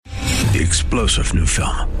the explosive new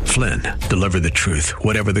film, Flynn, Deliver the Truth,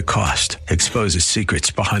 Whatever the Cost, exposes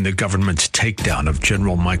secrets behind the government's takedown of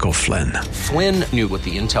General Michael Flynn. Flynn knew what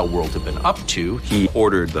the intel world had been up to. He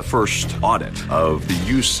ordered the first audit of the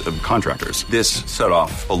use of contractors. This set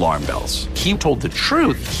off alarm bells. He told the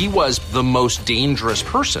truth. He was the most dangerous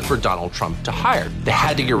person for Donald Trump to hire. They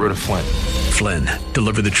had to get rid of Flynn. Flynn,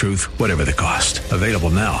 Deliver the Truth, Whatever the Cost. Available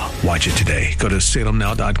now. Watch it today. Go to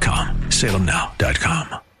salemnow.com.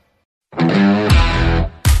 salemnow.com.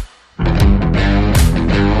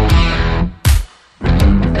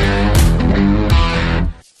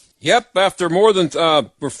 Yep, after more than,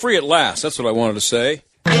 we're free at last. That's what I wanted to say.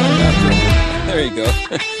 There you go.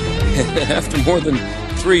 After more than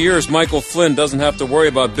 3 years, Michael Flynn doesn't have to worry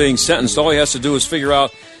about being sentenced. All he has to do is figure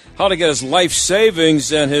out how to get his life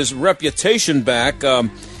savings and his reputation back.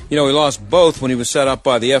 He lost both when he was set up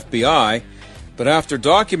by the FBI. But after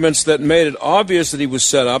documents that made it obvious that he was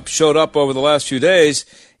set up showed up over the last few days,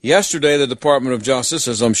 yesterday the Department of Justice,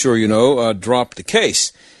 as I'm sure you know, dropped the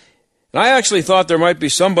case. And I actually thought there might be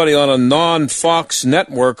somebody on a non-Fox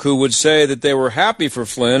network who would say that they were happy for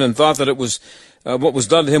Flynn and thought that it was what was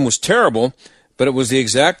done to him was terrible, but it was the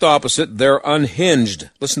exact opposite. They're unhinged.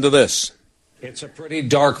 Listen to this. It's a pretty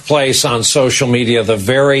dark place on social media. The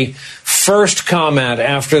very first comment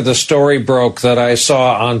after the story broke that I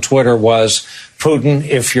saw on Twitter was, Putin,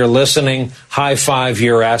 if you're listening, high five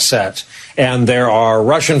your asset. And there are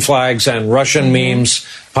Russian flags and Russian memes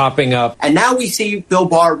popping up. And now we see Bill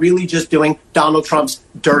Barr really just doing Donald Trump's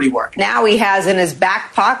dirty work. Now he has in his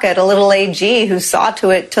back pocket a little AG who saw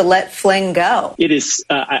to it to let Flynn go. It is,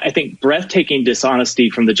 I think, breathtaking dishonesty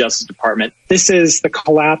from the Justice Department. This is the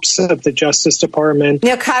collapse of the Justice Department.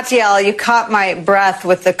 Katyal, you caught my breath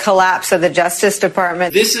with the collapse of the Justice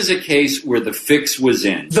Department. This is a case where the fix was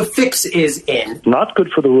in. The fix is in. It's not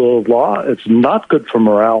good for the rule of law. It's not good for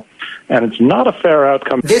morale. And it's not a fair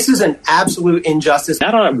outcome. This is an absolute injustice.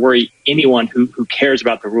 I don't worry anyone who cares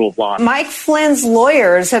about the rule of law. Mike Flynn's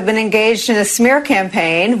lawyers have been engaged in a smear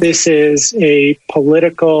campaign. This is a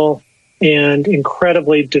political and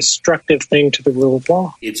incredibly destructive thing to the rule of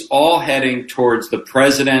law. It's all heading towards the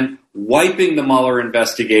president wiping the Mueller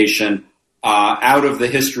investigation out of the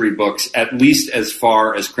history books, at least as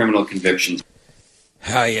far as criminal convictions.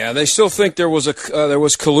 Yeah, they still think there was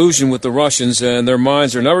collusion with the Russians, and their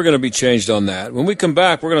minds are never going to be changed on that. When we come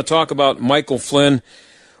back, we're going to talk about Michael Flynn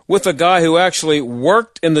with a guy who actually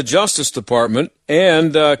worked in the Justice Department,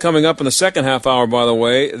 and coming up in the second half hour, by the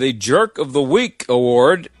way, the Jerk of the Week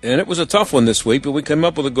award, and it was a tough one this week, but we came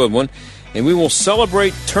up with a good one, and we will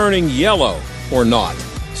celebrate turning yellow or not.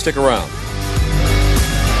 Stick around.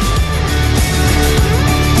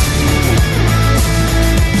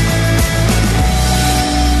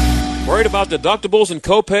 Worried about deductibles and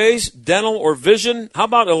copays, dental or vision? How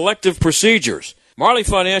about elective procedures? Marley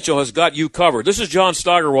Financial has got you covered. This is John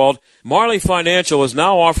Steigerwald. Marley Financial is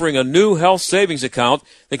now offering a new health savings account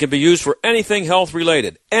that can be used for anything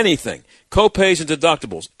health-related. Anything. Copays and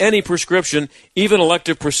deductibles. Any prescription. Even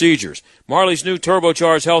elective procedures. Marley's new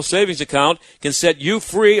turbocharged health savings account can set you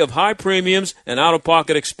free of high premiums and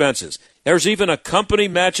out-of-pocket expenses. There's even a company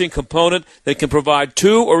matching component that can provide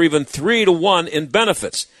 2 or even 3 to 1 in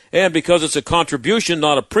benefits. And because it's a contribution,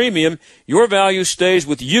 not a premium, your value stays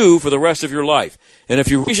with you for the rest of your life. And if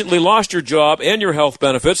you recently lost your job and your health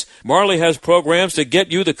benefits, Marley has programs to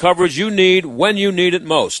get you the coverage you need when you need it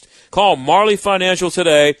most. Call Marley Financial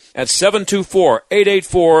today at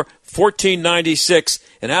 724-884-1496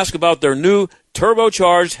 and ask about their new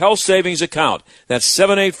turbocharged health savings account. That's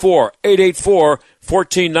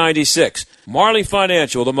 784-884-1496. Marley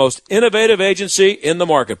Financial, the most innovative agency in the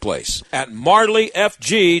marketplace, at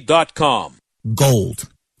marleyfg.com. Gold.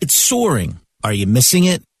 It's soaring. Are you missing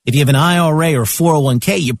it? If you have an IRA or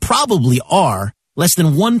 401k, you probably are. Less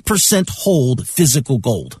than 1% hold physical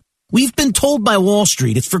gold. We've been told by Wall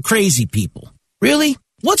Street it's for crazy people. Really?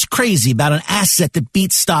 What's crazy about an asset that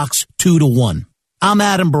beats stocks 2 to 1? I'm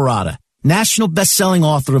Adam Barata, national best-selling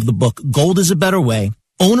author of the book Gold is a Better Way,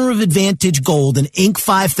 owner of Advantage Gold, an Inc.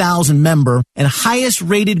 5000 member, and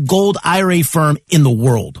highest-rated gold IRA firm in the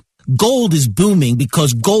world. Gold is booming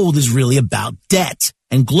because gold is really about debt,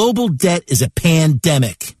 and global debt is a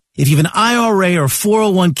pandemic. If you have an IRA or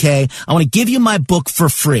 401k, I want to give you my book for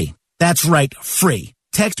free. That's right, free.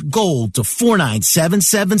 Text GOLD to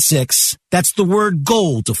 49776. That's the word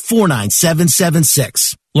GOLD to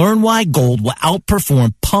 49776. Learn why gold will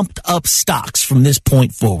outperform pumped-up stocks from this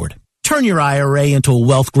point forward. Turn your IRA into a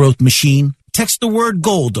wealth growth machine. Text the word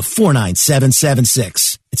GOLD to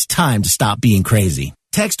 49776. It's time to stop being crazy.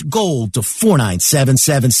 Text GOLD to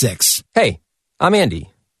 49776. Hey, I'm Andy.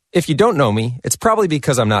 If you don't know me, it's probably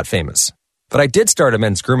because I'm not famous. But I did start a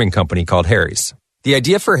men's grooming company called Harry's. The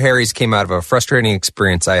idea for Harry's came out of a frustrating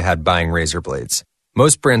experience I had buying razor blades.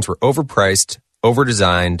 Most brands were overpriced,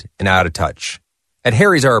 overdesigned, and out of touch. At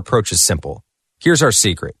Harry's, our approach is simple. Here's our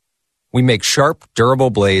secret. We make sharp, durable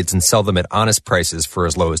blades and sell them at honest prices for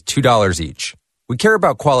as low as $2 each. We care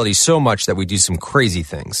about quality so much that we do some crazy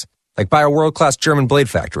things, like buy a world-class German blade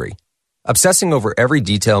factory. Obsessing over every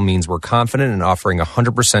detail means we're confident in offering a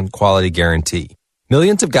 100% quality guarantee.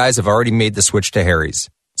 Millions of guys have already made the switch to Harry's,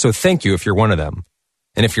 so thank you if you're one of them.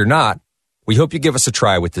 And if you're not, we hope you give us a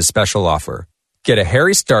try with this special offer. Get a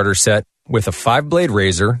Harry's starter set with a 5-blade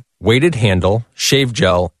razor, weighted handle, shave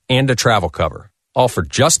gel, and a travel cover. All for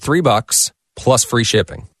just $3 plus free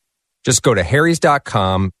shipping. Just go to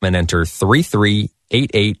harrys.com and enter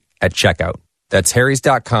 3388 at checkout. That's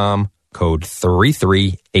harrys.com, code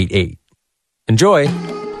 3388. Enjoy.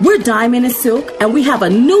 We're Diamond and Silk, and we have a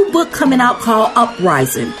new book coming out called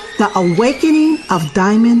Uprising. The Awakening of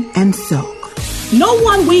Diamond and Silk. No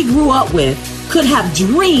one we grew up with could have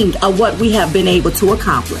dreamed of what we have been able to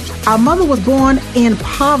accomplish. Our mother was born in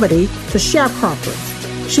poverty to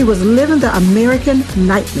sharecroppers. She was living the American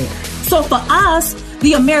nightmare. So for us,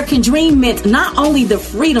 the American dream meant not only the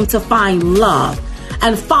freedom to find love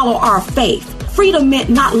and follow our faith. Freedom meant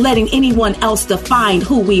not letting anyone else define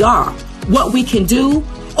who we are, what we can do,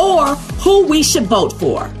 or who we should vote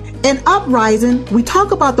for. In Uprising, we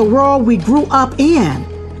talk about the world we grew up in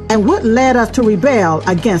and what led us to rebel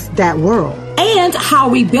against that world. And how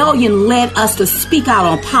rebellion led us to speak out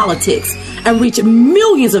on politics and reach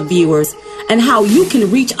millions of viewers, and how you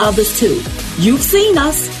can reach others too. You've seen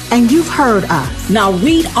us. And you've heard us. Now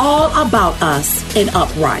read all about us in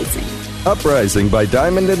Uprising. Uprising by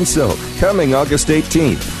Diamond and Silk, coming August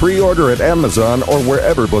 18th. Pre-order at Amazon or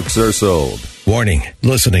wherever books are sold. Warning,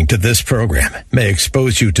 listening to this program may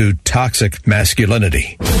expose you to toxic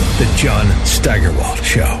masculinity. The John Steigerwald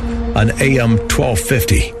Show on AM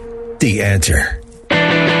 1250. The Answer.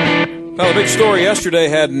 Well, the big story yesterday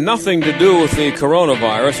had nothing to do with the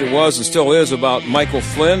coronavirus. It was and still is about Michael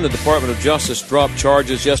Flynn. The Department of Justice dropped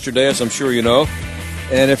charges yesterday, as I'm sure you know.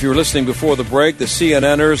 And if you were listening before the break, the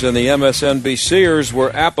CNNers and the MSNBCers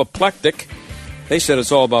were apoplectic. They said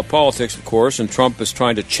it's all about politics, of course, and Trump is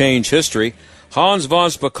trying to change history. Hans von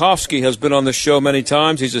Spakovsky has been on this show many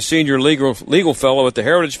times. He's a senior legal fellow at the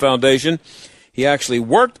Heritage Foundation. He actually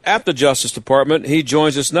worked at the Justice Department. He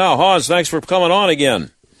joins us now. Hans, thanks for coming on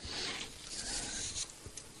again.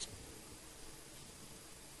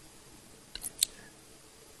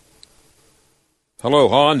 Hello,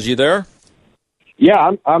 Hans, you there?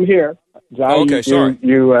 Yeah, I'm here. John, okay, sorry.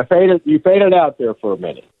 You faded out there for a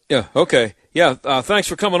minute. Yeah, okay. Yeah, thanks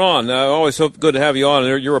for coming on. Always good to have you on.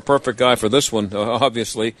 You're a perfect guy for this one,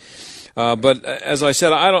 obviously. But as I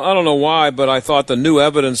said, I don't know why, but I thought the new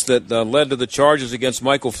evidence that led to the charges against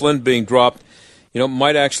Michael Flynn being dropped,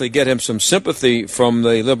 might actually get him some sympathy from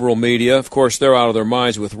the liberal media. Of course, they're out of their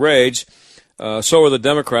minds with rage. So are the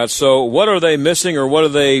Democrats. So what are they missing, or what are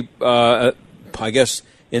they, I guess,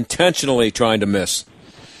 intentionally trying to miss?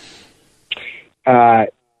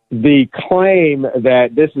 The claim that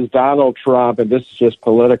this is Donald Trump and this is just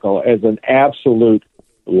political is an absolute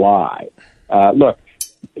lie. Look,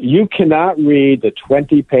 you cannot read the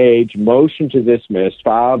 20-page motion to dismiss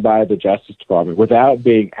filed by the Justice Department without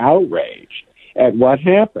being outraged at what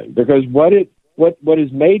happened, because what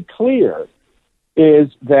is made clear is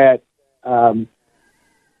that the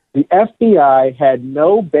FBI had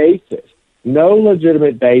no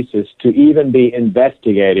legitimate basis to even be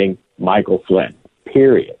investigating Michael Flynn,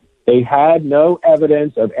 period. They had no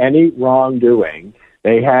evidence of any wrongdoing.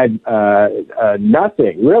 They had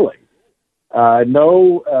nothing, really.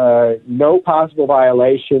 No possible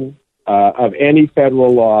violation of any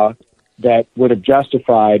federal law that would have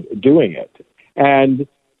justified doing it. And,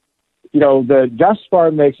 the Justice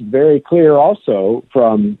Department makes it very clear also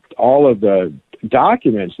from all of the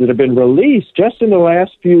documents that have been released just in the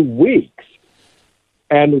last few weeks.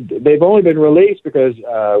 And they've only been released because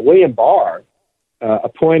William Barr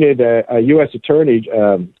appointed a U.S. attorney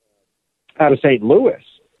out of St. Louis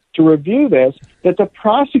to review this, that the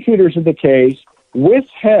prosecutors of the case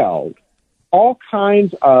withheld all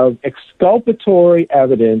kinds of exculpatory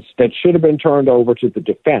evidence that should have been turned over to the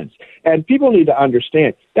defense. And people need to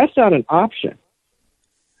understand, that's not an option.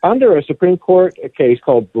 Under a Supreme Court case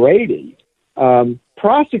called Brady,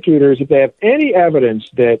 prosecutors, if they have any evidence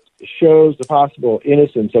that shows the possible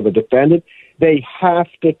innocence of a defendant, they have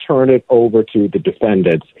to turn it over to the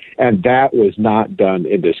defendants. And that was not done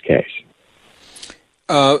in this case.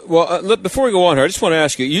 Before we go on here, I just want to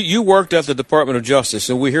ask you, you worked at the Department of Justice,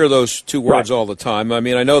 and we hear those two words all the time. I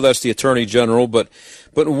mean, I know that's the Attorney General, but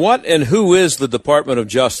what and who is the Department of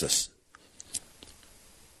Justice?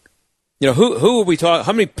 You know, who are we talking?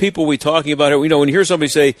 How many people are we talking about here? You know, when you hear somebody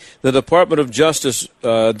say the Department of Justice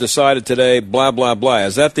decided today, blah blah blah,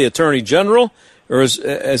 is that the Attorney General, or is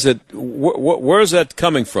it where is that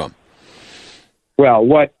coming from? Well,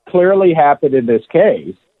 what clearly happened in this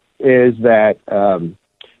case is that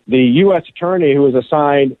the U.S. attorney who was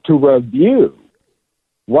assigned to review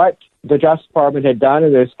what the Justice Department had done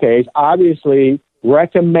in this case obviously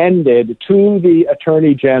recommended to the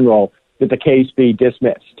Attorney General that the case be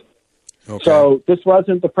dismissed. Okay. So this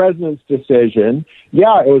wasn't the president's decision.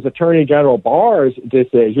 Yeah, it was Attorney General Barr's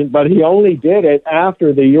decision, but he only did it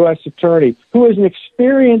after the U.S. attorney, who is an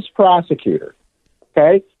experienced prosecutor.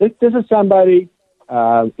 Okay, this is somebody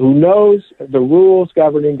who knows the rules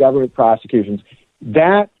governing government prosecutions.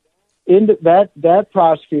 That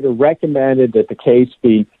prosecutor recommended that the case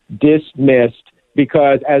be dismissed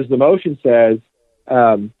because, as the motion says,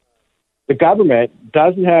 the government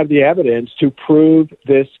doesn't have the evidence to prove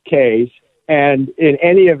this case, and in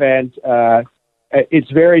any event, it's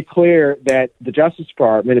very clear that the Justice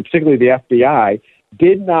Department, and particularly the FBI,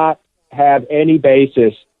 did not have any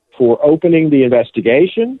basis for opening the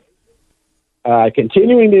investigation,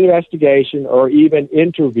 continuing the investigation, or even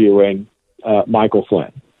interviewing Michael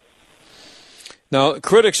Flynn. Now,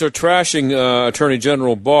 critics are trashing Attorney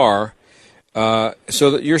General Barr,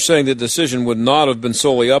 so that you're saying the decision would not have been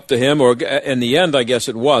solely up to him, or in the end, I guess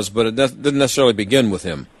it was, but it didn't necessarily begin with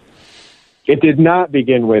him. It did not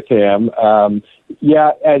begin with him.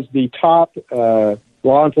 As the top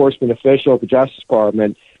law enforcement official at the Justice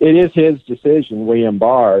Department, it is his decision, William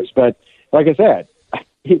Barr's. But like I said,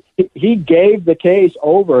 he gave the case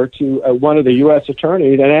over to one of the U.S.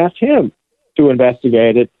 attorneys and asked him to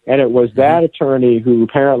investigate it, and it was that attorney who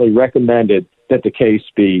apparently recommended that the case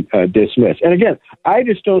be dismissed. And again, I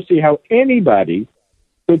just don't see how anybody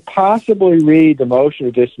could possibly read the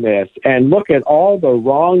motion to dismiss and look at all the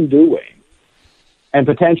wrongdoing and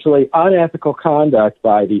potentially unethical conduct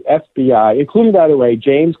by the FBI, including, by the way,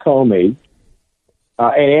 James Comey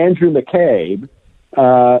and Andrew McCabe,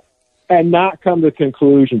 and not come to the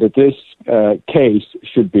conclusion that this case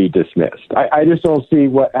should be dismissed. I just don't see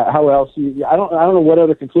how else. I don't know what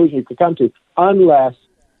other conclusion you could come to, unless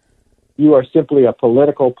you are simply a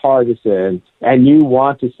political partisan and you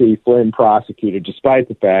want to see Flynn prosecuted, despite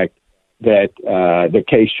the fact that the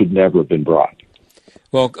case should never have been brought.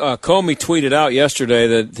 Well, Comey tweeted out yesterday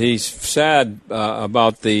that he's sad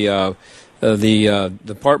about the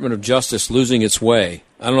Department of Justice losing its way.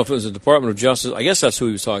 I don't know if it was the Department of Justice. I guess that's who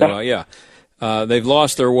he was talking about, yeah. They've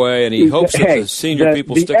lost their way, and he hopes that the senior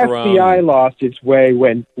people stick around. The FBI lost its way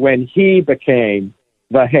when he became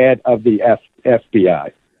the head of the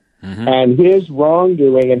FBI. Mm-hmm. And his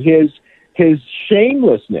wrongdoing and his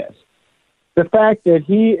shamelessness, the fact that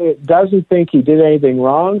he doesn't think he did anything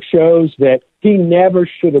wrong, shows that he never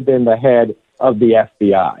should have been the head of the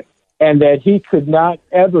FBI, and that he could not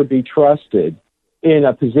ever be trusted in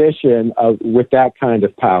a position with that kind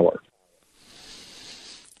of power.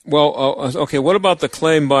 Well, okay, what about the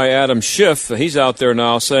claim by Adam Schiff? He's out there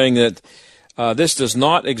now saying that this does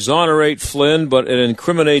not exonerate Flynn, but it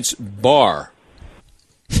incriminates Barr.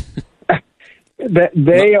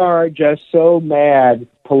 They are just so mad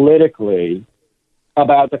politically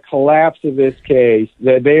about the collapse of this case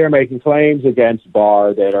that they are making claims against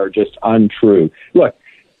Barr that are just untrue. Look,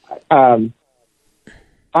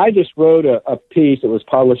 I just wrote a piece that was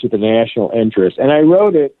published at the National Interest, and I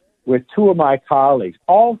wrote it with two of my colleagues.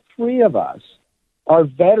 All three of us are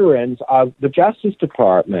veterans of the Justice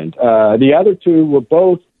Department. The other two were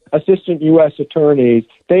both assistant U.S. attorneys.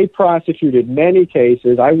 They prosecuted many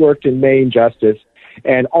cases. I worked in Maine Justice,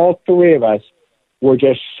 and all three of us were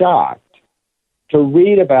just shocked to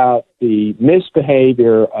read about the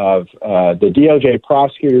misbehavior of the DOJ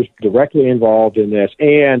prosecutors directly involved in this,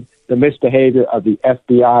 and the misbehavior of the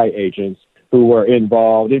FBI agents who were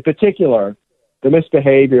involved. In particular, the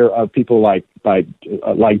misbehavior of people like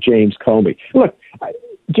James Comey. Look,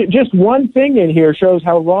 just one thing in here shows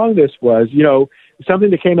how wrong this was. You know,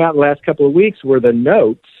 something that came out in the last couple of weeks were the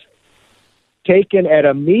notes taken at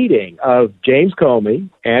a meeting of James Comey,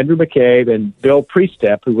 Andrew McCabe, and Bill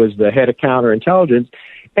Priestep, who was the head of counterintelligence.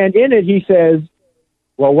 And in it, he says,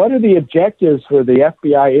 well, what are the objectives for the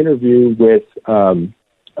FBI interview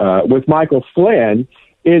with Michael Flynn?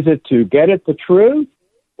 Is it to get at the truth,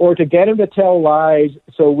 or to get him to tell lies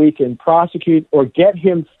so we can prosecute, or get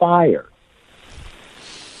him fired?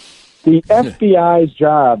 The FBI's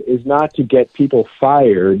job is not to get people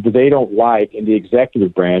fired that they don't like in the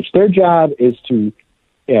executive branch. Their job is to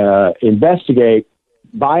investigate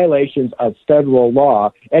violations of federal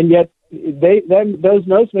law, and yet those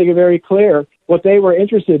notes make it very clear what they were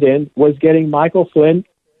interested in was getting Michael Flynn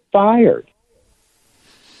fired.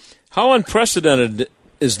 How unprecedented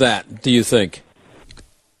is that, do you think?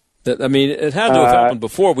 I mean, it had to have happened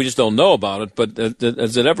before. We just don't know about it. But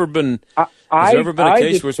has it ever been? Has there ever been a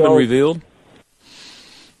case where it's been revealed?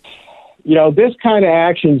 You know, this kind of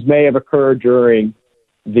actions may have occurred during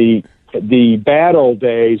the bad old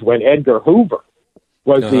days when Edgar Hoover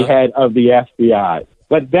was the head of the FBI.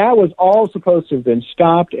 But that was all supposed to have been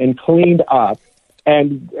stopped and cleaned up.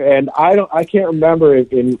 And I can't remember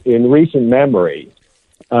in recent memory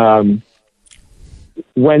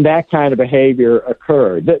when that kind of behavior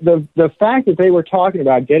occurred. The fact that they were talking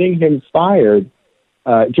about getting him fired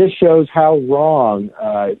just shows how wrong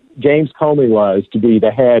James Comey was to be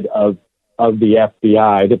the head of the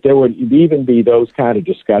FBI, that there would even be those kind of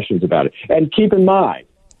discussions about it. And keep in mind,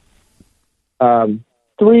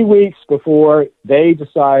 3 weeks before they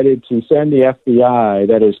decided to send the FBI,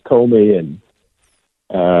 that is Comey, and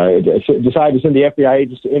decided to send the FBI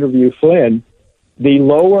agents to interview Flynn, the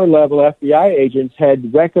lower-level FBI agents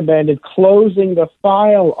had recommended closing the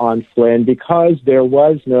file on Flynn because there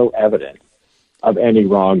was no evidence of any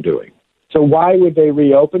wrongdoing. So why would they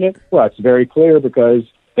reopen it? Well, it's very clear, because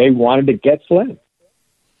they wanted to get Flynn.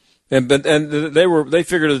 And they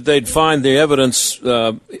figured that they'd find the evidence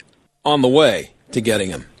on the way to getting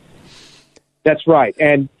him. That's right,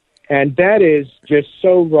 and that is just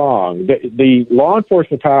so wrong. The law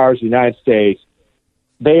enforcement powers of the United States,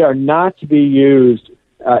 they are not to be used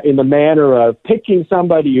in the manner of picking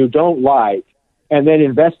somebody you don't like and then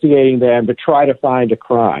investigating them to try to find a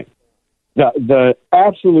crime. The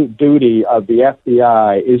absolute duty of the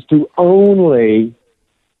FBI is to only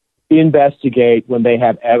investigate when they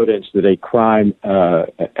have evidence that a crime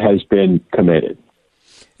has been committed.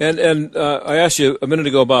 And I asked you a minute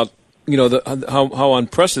ago about how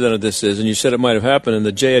unprecedented this is, and you said it might have happened in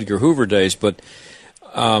the J. Edgar Hoover days, but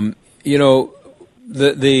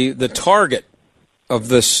the target of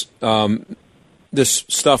this this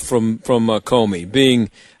stuff from Comey being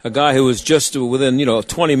a guy who was just within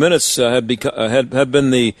 20 minutes had been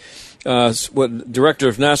the director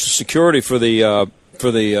of national security for the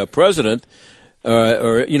president,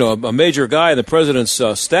 or a major guy in the president's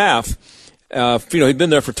staff. He'd been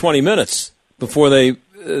there for 20 minutes before they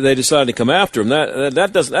decided to come after him.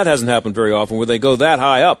 That hasn't happened very often, where they go that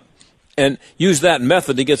high up and use that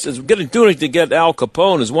method to doing it to get Al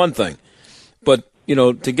Capone is one thing, but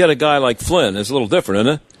to get a guy like Flynn is a little different,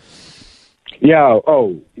 isn't it? Yeah.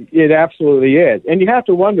 Oh, it absolutely is. And you have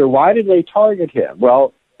to wonder, why did they target him?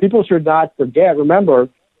 Well, people should not forget. Remember,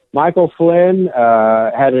 Michael Flynn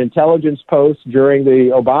had an intelligence post during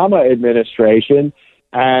the Obama administration,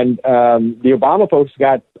 and the Obama folks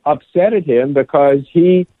got upset at him because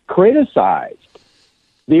he criticized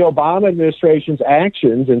the Obama administration's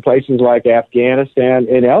actions in places like Afghanistan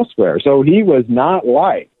and elsewhere. So he was not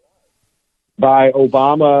liked by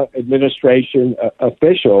Obama administration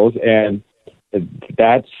officials, and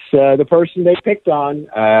that's the person they picked on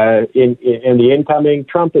in the incoming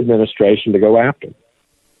Trump administration to go after.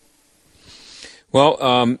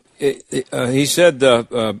 Well, he said,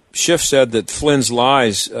 Schiff said that Flynn's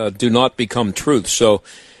lies do not become truth. So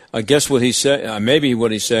I guess what he said, maybe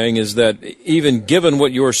what he's saying is that even given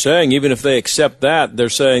what you're saying, even if they accept that, they're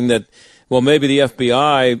saying that, well, maybe the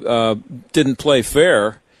FBI didn't play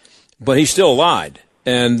fair, but he still lied,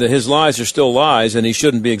 and his lies are still lies, and he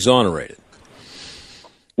shouldn't be exonerated.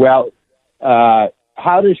 Well,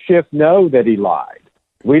 how does Schiff know that he lied?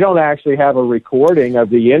 We don't actually have a recording of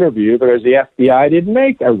the interview because the FBI didn't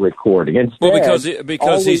make a recording. Instead,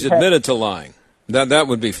 because he's admitted to lying. That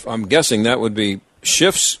would be, I'm guessing, that would be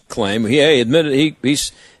Schiff's claim. He admitted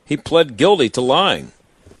he pled guilty to lying.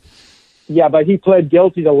 Yeah, but he pled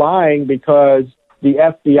guilty to lying because the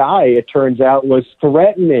FBI, it turns out, was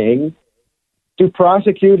threatening to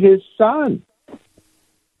prosecute his son.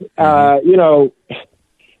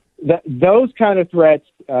 Those kind of threats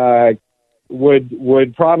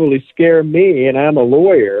would probably scare me, and I'm a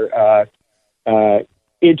lawyer,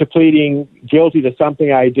 into pleading guilty to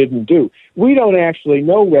something I didn't do. We don't actually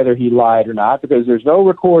know whether he lied or not because there's no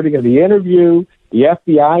recording of the interview. The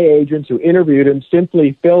FBI agents who interviewed him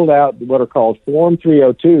simply filled out what are called Form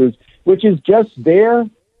 302s, which is just their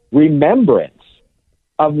remembrance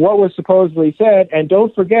of what was supposedly said. And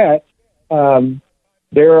don't forget,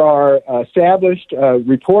 there are established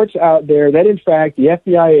reports out there that, in fact, the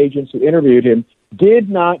FBI agents who interviewed him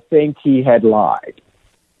did not think he had lied.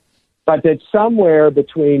 but that somewhere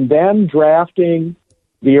between them drafting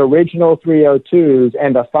the original 302s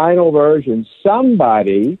and the final version,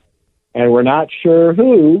 somebody, and we're not sure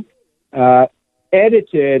who,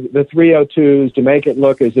 edited the 302s to make it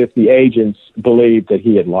look as if the agents believed that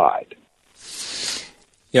he had lied.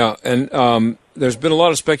 Yeah, and there's been a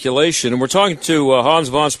lot of speculation, and we're talking to Hans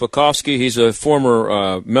von Spakovsky. He's a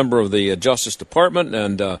former member of the Justice Department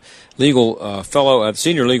and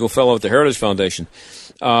senior legal fellow at the Heritage Foundation.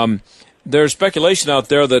 There's speculation out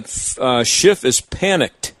there that Schiff is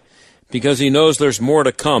panicked because he knows there's more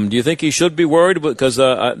to come. Do you think he should be worried? Because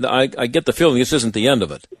I get the feeling this isn't the end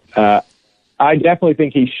of it. I definitely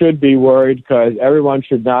think he should be worried because everyone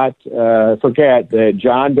should not forget that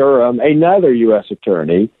John Durham, another U.S.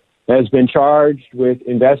 attorney, has been charged with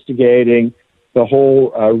investigating the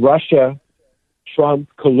whole Russia-Trump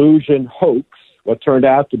collusion hoax, what turned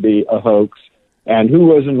out to be a hoax, and who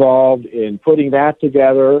was involved in putting that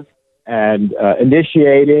together and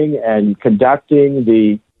initiating and conducting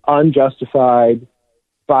the unjustified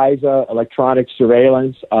FISA electronic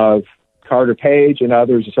surveillance of Carter Page and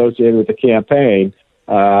others associated with the campaign.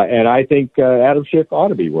 And I think Adam Schiff ought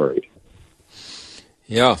to be worried.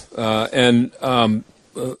 Yeah.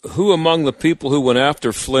 Who among the people who went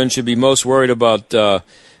after Flynn should be most worried about the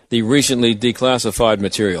recently declassified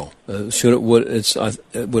material?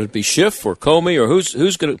 Would it be Schiff or Comey, or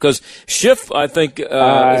who's going to? Because Schiff, I think,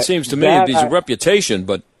 it seems to me, his reputation,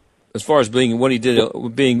 but as far as being what he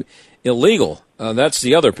did being illegal, that's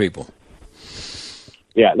the other people.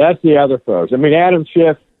 Yeah, that's the other folks. I mean, Adam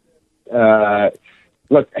Schiff,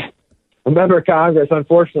 look, a member of Congress,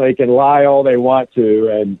 unfortunately, can lie all they want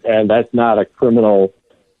to, and that's not a criminal.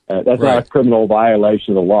 Not a criminal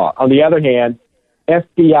violation of the law. On the other hand,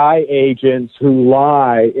 FBI agents who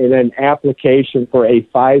lie in an application for a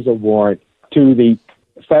FISA warrant to the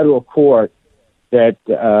federal court that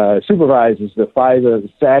supervises the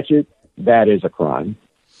FISA statute, that is a crime.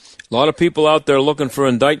 A lot of people out there looking for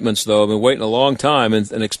indictments, though, have been waiting a long time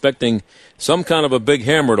and expecting some kind of a big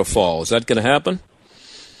hammer to fall. Is that going to happen?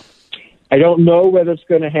 I don't know whether it's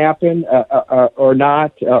going to happen or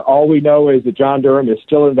not. All we know is that John Durham is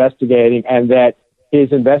still investigating and that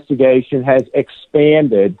his investigation has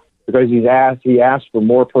expanded because he asked for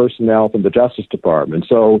more personnel from the Justice Department.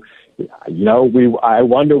 So, I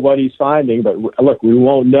wonder what he's finding, but look, we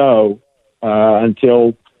won't know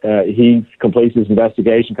until he completes his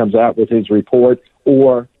investigation, comes out with his report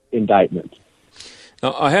or indictment.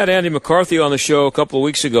 Now, I had Andy McCarthy on the show a couple of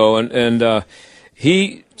weeks ago, and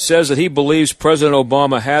he says that he believes President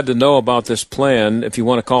Obama had to know about this plan, if you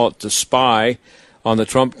want to call it to spy on the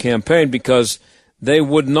Trump campaign, because they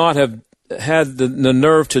would not have had the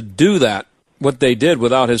nerve to do that, what they did,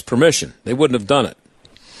 without his permission. They wouldn't have done it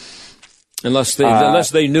unless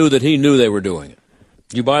they knew that he knew they were doing it.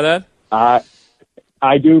 Do you buy that?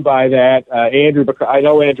 I do buy that. I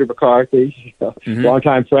know Andrew McCarthy,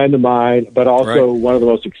 longtime friend of mine, but also one of the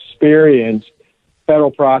most experienced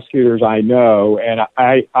federal prosecutors I know, and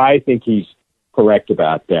I think he's correct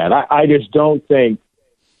about that. I just don't think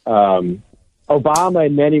Obama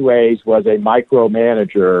in many ways was a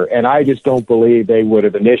micromanager, and I just don't believe they would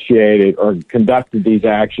have initiated or conducted these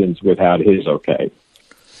actions without his okay.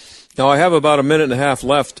 Now, I have about a minute and a half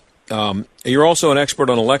left. You're also an expert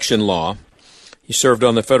on election law. You served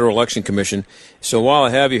on the Federal Election Commission. So while I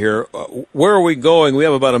have you here, where are we going? We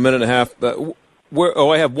have about a minute and a half.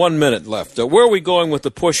 I have 1 minute left. Where are we going with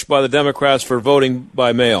the push by the Democrats for voting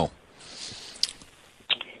by mail?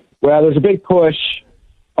 Well, there's a big push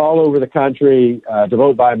all over the country to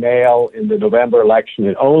vote by mail in the November election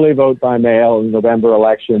and only vote by mail in the November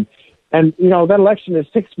election. And, that election is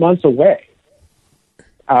 6 months away.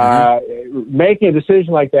 Making a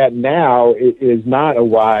decision like that now is not a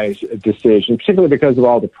wise decision, particularly because of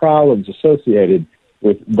all the problems associated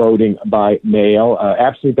with voting by mail.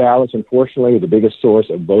 Absentee ballots, unfortunately, are the biggest source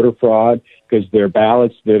of voter fraud because they're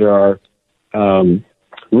ballots that are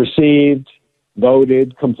received,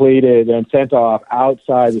 voted, completed, and sent off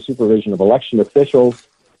outside the supervision of election officials.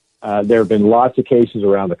 There have been lots of cases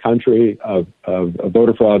around the country of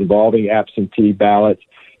voter fraud involving absentee ballots.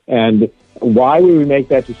 And why would we make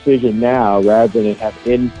that decision now rather than have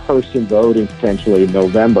in-person voting potentially in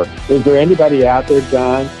November? Is there anybody out there,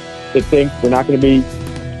 John, that thinks we're not going to be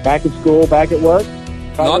back at school, back at work?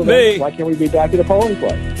 Not me. Why can't we be back at the polling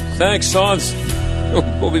place? Thanks, Hans.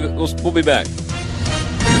 We'll be back.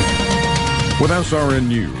 With SRN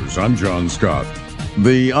News, I'm John Scott.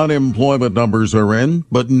 The unemployment numbers are in,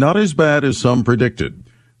 but not as bad as some predicted.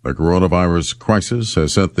 The coronavirus crisis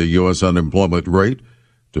has sent the U.S. unemployment rate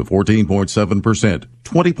to 14.7%,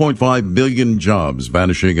 20.5 million jobs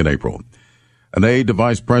vanishing in April. An aide to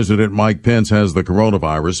Vice President Mike Pence has the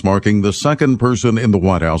coronavirus, marking the second person in the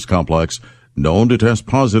White House complex known to test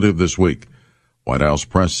positive this week. White House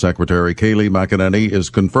Press Secretary Kayleigh McEnany is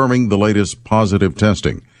confirming the latest positive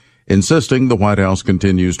testing, insisting the White House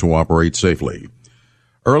continues to operate safely.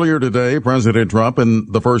 Earlier today, President Trump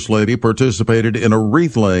and the First Lady participated in a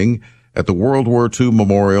wreath-laying at the World War II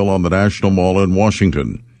Memorial on the National Mall in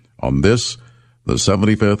Washington. On this, the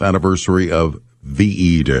 75th anniversary of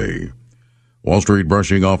VE Day. Wall Street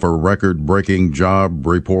brushing off a record-breaking job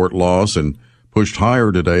report loss and pushed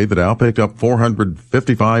higher today. The Dow picked up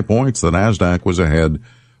 455 points. The Nasdaq was ahead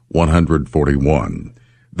 141.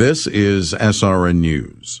 This is SRN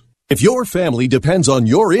News. If your family depends on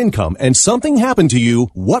your income and something happened to you,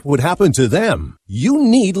 what would happen to them? You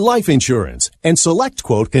need life insurance, and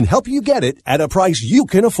SelectQuote can help you get it at a price you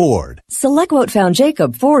can afford. SelectQuote found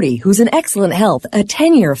Jacob, 40, who's in excellent health, a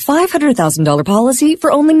 10-year, $500,000 policy for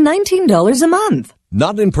only $19 a month.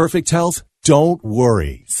 Not in perfect health? Don't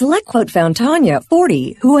worry. SelectQuote found Tanya,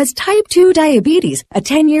 40, who has type 2 diabetes, a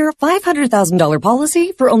 10-year, $500,000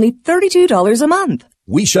 policy for only $32 a month.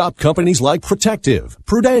 We shop companies like Protective,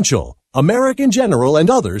 Prudential, American General, and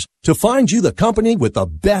others to find you the company with the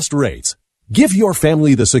best rates. Give your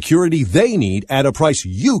family the security they need at a price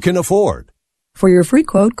you can afford. For your free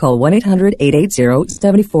quote, call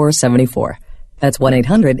 1-800-880-7474. That's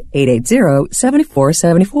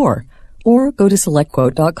 1-800-880-7474. Or go to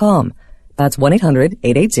SelectQuote.com. That's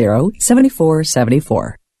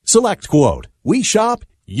 1-800-880-7474. SelectQuote. We shop,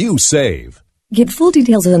 you save. Get full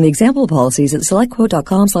details on the example policies at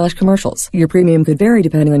SelectQuote.com/commercials. Your premium could vary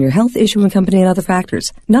depending on your health, issuing company, and other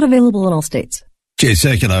factors. Not available in all states. Jay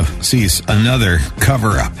Sekulow sees another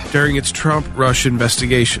cover-up. During its Trump-Russia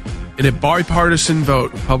investigation, in a bipartisan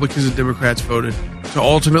vote, Republicans and Democrats voted to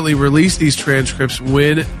ultimately release these transcripts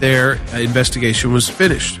when their investigation was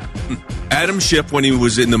finished. Adam Schiff, when he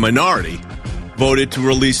was in the minority, voted to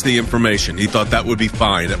release the information. He thought that would be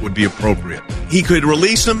fine. That would be appropriate. He could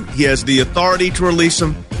release them. He has the authority to release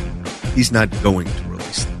them. He's not going to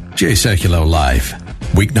release them. Jay Sekulow Live.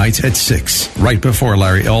 Weeknights at 6, right before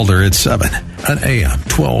Larry Elder at 7, on AM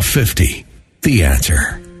 1250. The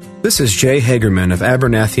Answer. This is Jay Hagerman of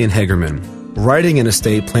Abernathy and Hagerman. Writing an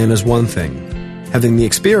estate plan is one thing. Having the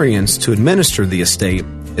experience to administer the estate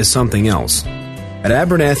is something else. At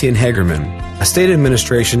Abernathy and Hagerman, estate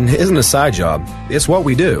administration isn't a side job. It's what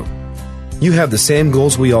we do. You have the same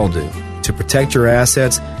goals we all do, to protect your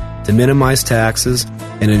assets, to minimize taxes,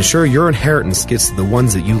 and ensure your inheritance gets to the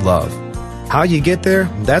ones that you love. How you get there,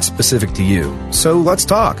 that's specific to you. So let's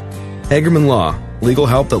talk. Hagerman Law. Legal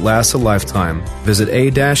help that lasts a lifetime. Visit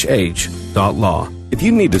a-h.law. If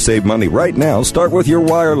you need to save money right now, start with your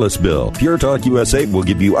wireless bill. Pure Talk USA will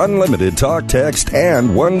give you unlimited talk, text,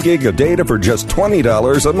 and 1 gig of data for just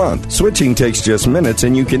 $20 a month. Switching takes just minutes,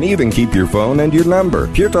 and you can even keep your phone and your number.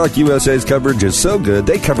 Pure Talk USA's coverage is so good,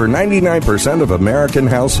 they cover 99% of American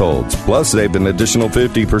households. Plus, save an additional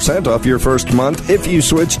 50% off your first month if you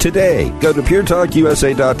switch today. Go to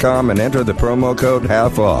PureTalkUSA.com and enter the promo code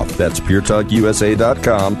HALF-OFF. That's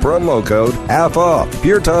PureTalkUSA.com, promo code HALF-OFF.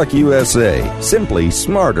 Pure Talk USA. Simply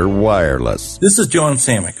smarter wireless. This is John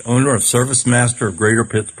Samick, owner of Service Master of Greater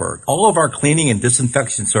Pittsburgh. All of our cleaning and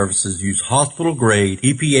disinfection services use hospital-grade,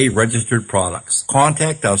 EPA-registered products.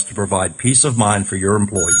 Contact us to provide peace of mind for your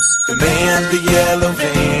employees. Demand the yellow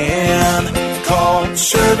van. Call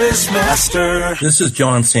Service Master. This is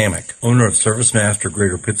John Samick, owner of Service Master of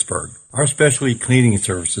Greater Pittsburgh. Our specialty cleaning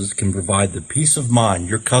services can provide the peace of mind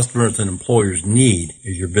your customers and employers need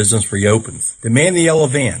as your business reopens. Demand the yellow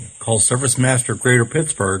van. Call Service Master Greater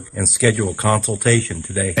Pittsburgh and schedule a consultation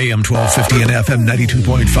today. AM 1250 and FM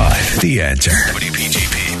 92.5. The Answer.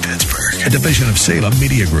 WPGP Pittsburgh. A division of Salem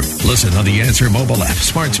Media Group. Listen on the Answer mobile app,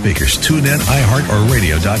 smart speakers, TuneIn, iHeart, or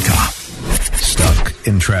radio.com. Stuck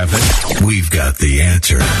in traffic? We've got the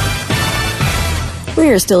answer. We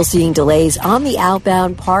are still seeing delays on the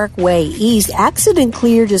outbound Parkway East. Accident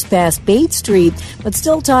clear just past Bate Street, but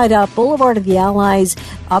still tied up. Boulevard of the Allies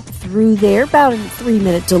up through there. About a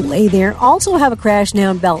 3-minute delay there. Also have a crash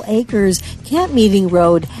now in Bell Acres, Camp Meeting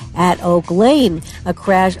Road at Oak Lane. A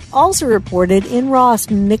crash also reported in Ross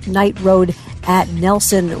McKnight Road at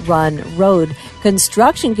Nelson Run Road.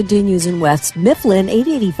 Construction continues in West Mifflin,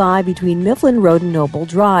 885 between Mifflin Road and Noble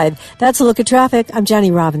Drive. That's a look at traffic. I'm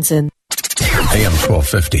Jenny Robinson. AM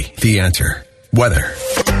 1250, The Answer. Weather.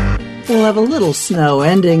 We'll have a little snow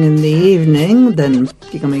ending in the evening, then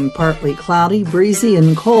becoming partly cloudy, breezy,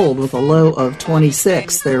 and cold with a low of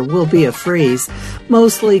 26. There will be a freeze.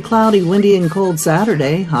 Mostly cloudy, windy, and cold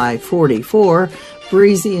Saturday, high 44.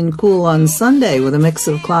 Breezy and cool on Sunday with a mix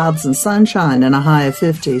of clouds and sunshine and a high of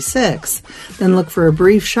 56. Then look for a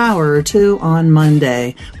brief shower or two on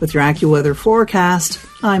Monday. With your AccuWeather forecast,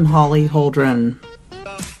 I'm Holly Holdren.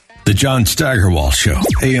 The John Steigerwald Show,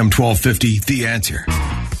 AM 1250, The Answer.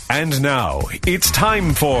 And now, it's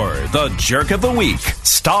time for The Jerk of the Week,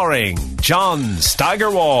 starring John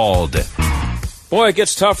Steigerwald. Boy, it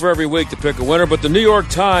gets tougher every week to pick a winner, but the New York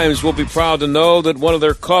Times will be proud to know that one of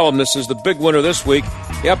their columnists is the big winner this week.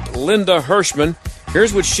 Yep, Linda Hirschman.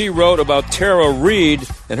 Here's what she wrote about Tara Reid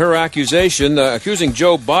and her accusation, accusing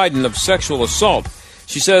Joe Biden of sexual assault.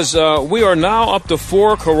 She says, we are now up to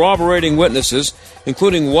 4 corroborating witnesses,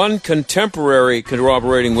 including one contemporary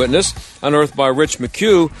corroborating witness unearthed by Rich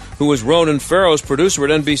McHugh, who was Ronan Farrow's producer at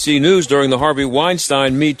NBC News during the Harvey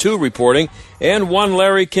Weinstein Me Too reporting, and one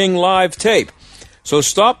Larry King live tape. So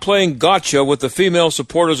stop playing gotcha with the female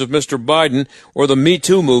supporters of Mr. Biden or the Me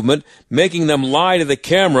Too movement, making them lie to the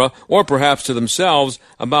camera or perhaps to themselves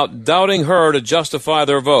about doubting her to justify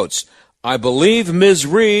their votes. I believe Ms.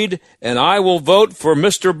 Reid, and I will vote for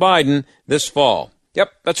Mr. Biden this fall.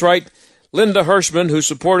 Yep, that's right. Linda Hirschman, who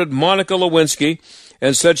supported Monica Lewinsky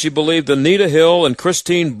and said she believed Anita Hill and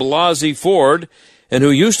Christine Blasey Ford, and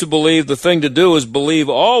who used to believe the thing to do is believe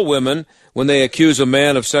all women when they accuse a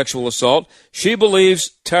man of sexual assault. She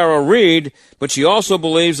believes Tara Reid, but she also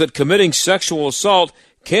believes that committing sexual assault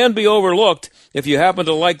can be overlooked if you happen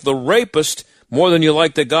to like the rapist more than you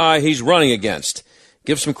like the guy he's running against.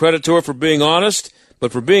 Give some credit to her for being honest,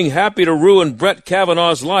 but for being happy to ruin Brett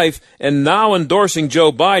Kavanaugh's life and now endorsing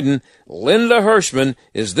Joe Biden, Linda Hirschman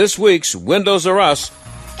is this week's Windows Are Us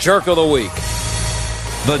Jerk of the Week.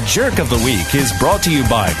 The Jerk of the Week is brought to you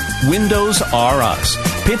by Windows Are Us,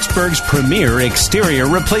 Pittsburgh's premier exterior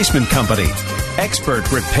replacement company. Expert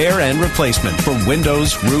repair and replacement for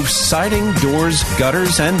windows, roofs, siding, doors,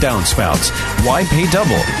 gutters, and downspouts. Why pay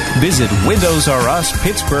double? Visit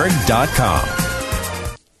WindowsRUsPittsburgh.com.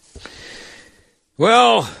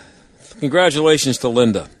 Well, congratulations to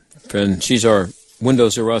Linda. And she's our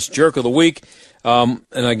Windows Are Us Jerk of the Week. And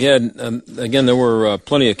again, there were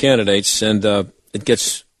plenty of candidates, and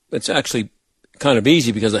it's actually kind of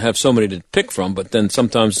easy because I have so many to pick from. But then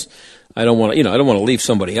sometimes I don't want to leave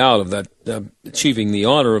somebody out of that achieving the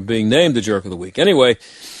honor of being named the Jerk of the Week. Anyway,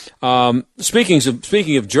 speaking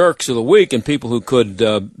of jerks of the week and people who could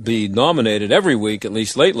be nominated every week, at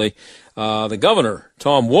least lately, the governor,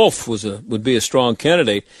 Tom Wolf, would be a strong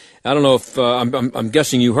candidate. I don't know if I'm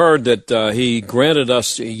guessing you heard that he granted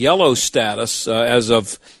us yellow status as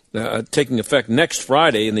of taking effect next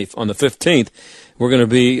Friday on the 15th. We're going to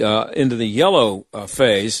be into the yellow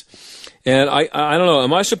phase. And I don't know,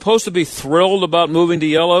 am I supposed to be thrilled about moving to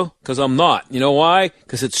yellow? Because I'm not. You know why?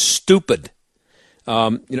 Because it's stupid.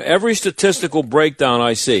 Every statistical breakdown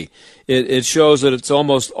I see, it shows that it's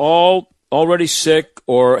almost all already sick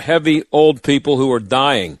or heavy old people who are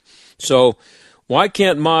dying. So why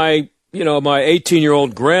can't my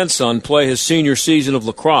 18-year-old grandson play his senior season of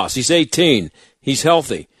lacrosse? He's 18. He's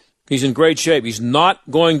healthy. He's in great shape. He's not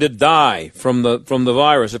going to die from the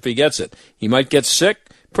virus if he gets it. He might get sick,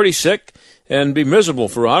 pretty sick, and be miserable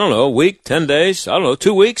for, a week, 10 days,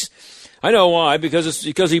 2 weeks. I know why, because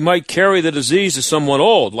he might carry the disease to someone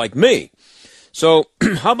old, like me. So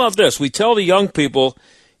how about this? We tell the young people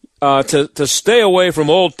to stay away from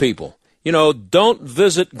old people. Don't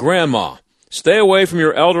visit grandma. Stay away from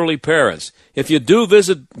your elderly parents. If you do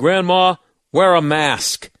visit grandma, wear a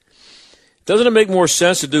mask. Doesn't it make more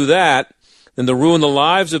sense to do that than to ruin the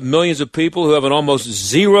lives of millions of people who have an almost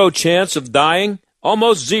zero chance of dying?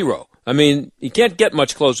 Almost zero. I mean, you can't get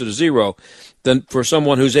much closer to zero than for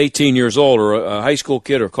someone who's 18 years old, or a high school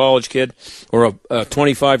kid or college kid, or a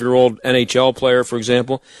 25-year-old NHL player, for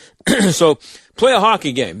example. So play a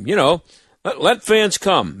hockey game, let fans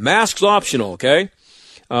come. Masks optional, okay?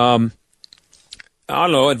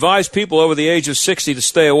 Advise people over the age of 60 to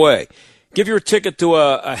stay away. Give your ticket to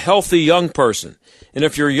a healthy young person. And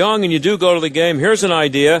if you're young and you do go to the game, here's an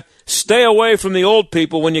idea. Stay away from the old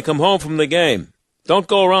people when you come home from the game. Don't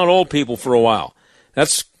go around old people for a while.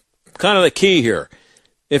 That's kind of the key here.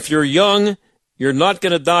 If you're young, you're not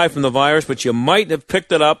going to die from the virus, but you might have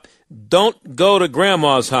picked it up. Don't go to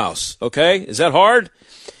grandma's house, okay? Is that hard?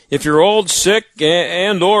 If you're old, sick,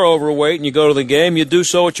 and or overweight and you go to the game, you do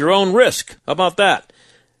so at your own risk. How about that?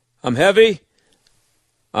 I'm heavy.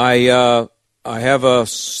 I have a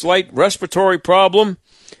slight respiratory problem.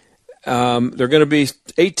 There are going to be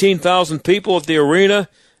 18,000 people at the arena.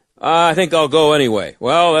 I think I'll go anyway.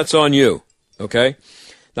 Well, that's on you, okay?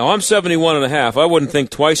 Now, I'm 71 and a half. I wouldn't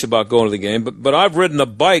think twice about going to the game, but I've ridden a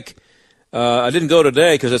bike. I didn't go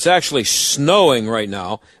today because it's actually snowing right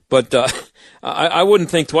now, but I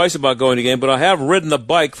wouldn't think twice about going to a game, but I have ridden the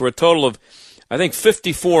bike for a total of, I think,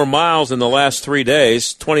 54 miles in the last 3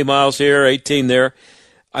 days, 20 miles here, 18 there.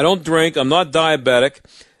 I don't drink. I'm not diabetic.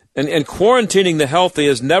 And quarantining the healthy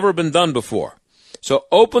has never been done before. So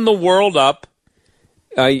open the world up.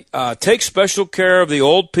 Take special care of the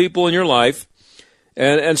old people in your life.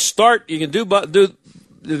 And start, you can do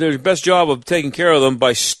the best job of taking care of them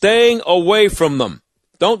by staying away from them.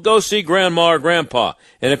 Don't go see grandma or grandpa.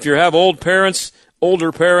 And if you have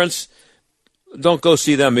older parents, don't go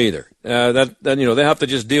see them either. They have to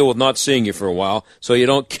just deal with not seeing you for a while so you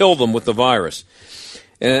don't kill them with the virus.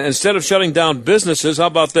 And instead of shutting down businesses, how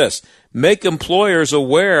about this? Make employers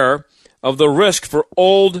aware of the risk for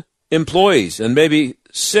old employees and maybe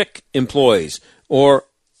sick employees or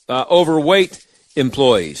overweight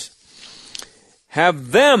employees.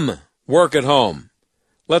 Have them work at home.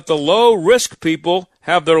 Let the low-risk people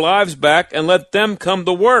have their lives back and let them come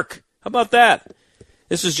to work. How about that?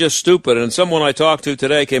 This is just stupid. And someone I talked to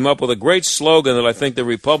today came up with a great slogan that I think the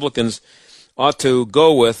Republicans ought to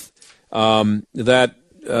go with, to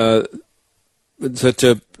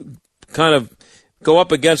kind of go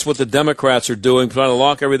up against what the Democrats are doing, trying to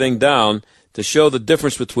lock everything down to show the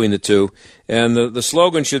difference between the two. And the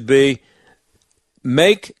slogan should be,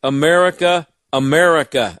 Make America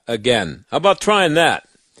America again. How about trying that?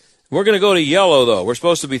 We're going to go to yellow, though. We're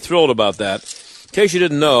supposed to be thrilled about that. In case you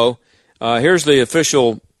didn't know, here's the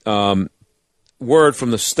official word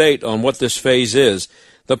from the state on what this phase is.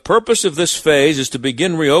 The purpose of this phase is to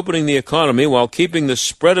begin reopening the economy while keeping the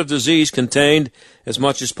spread of disease contained as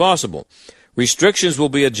much as possible. Restrictions will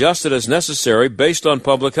be adjusted as necessary based on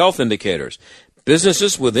public health indicators.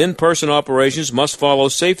 Businesses with in-person operations must follow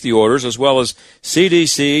safety orders as well as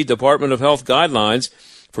CDC, Department of Health guidelines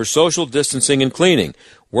for social distancing and cleaning.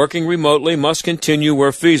 Working remotely must continue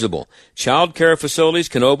where feasible. Child care facilities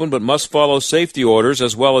can open but must follow safety orders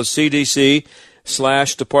as well as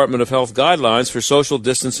CDC/Department of Health guidelines for social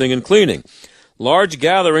distancing and cleaning. Large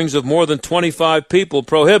gatherings of more than 25 people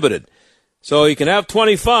prohibited. So you can have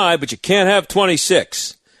 25, but you can't have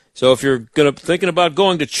 26. So if you're thinking about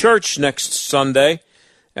going to church next Sunday,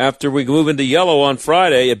 after we move into yellow on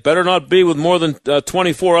Friday, it better not be with more than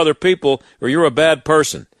 24 other people, or you're a bad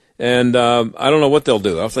person. And I don't know what they'll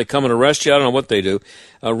do. If they come and arrest you, I don't know what they do.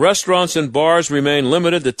 Restaurants and bars remain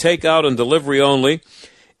limited to takeout and delivery only.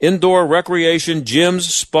 Indoor recreation, gyms,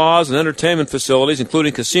 spas, and entertainment facilities,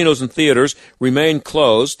 including casinos and theaters, remain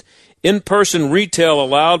closed. In-person retail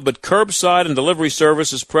allowed, but curbside and delivery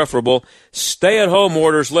service is preferable. Stay-at-home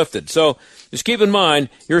orders lifted. So just keep in mind,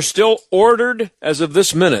 you're still ordered as of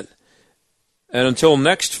this minute. And until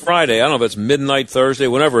next Friday, I don't know if it's midnight Thursday,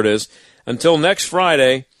 whenever it is, until next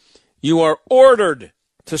Friday, you are ordered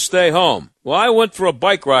to stay home. Well, I went for a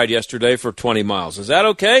bike ride yesterday for 20 miles. Is that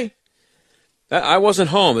okay? I wasn't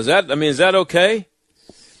home. Is that okay?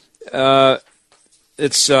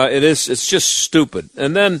 It's just stupid.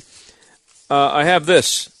 And then I have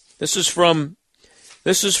this. This is from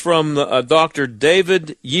Dr.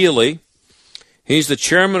 David Yealy. He's the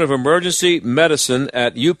chairman of emergency medicine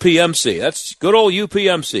at UPMC. That's good old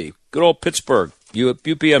UPMC, good old Pittsburgh,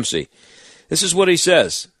 UPMC. This is what he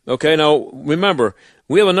says. Okay, now remember,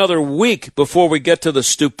 we have another week before we get to the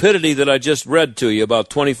stupidity that I just read to you about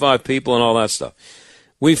 25 people and all that stuff.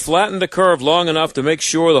 We've flattened the curve long enough to make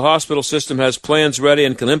sure the hospital system has plans ready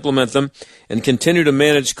and can implement them and continue to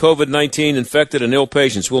manage COVID-19 infected and ill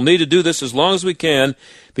patients. We'll need to do this as long as we can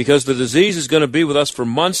because the disease is going to be with us for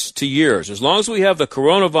months to years. As long as we have the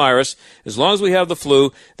coronavirus, as long as we have the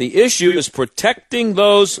flu, the issue is protecting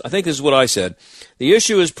those, I think this is what I said, the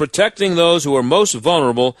issue is protecting those who are most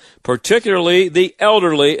vulnerable, particularly the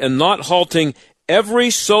elderly, and not halting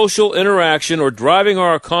every social interaction or driving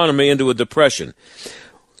our economy into a depression.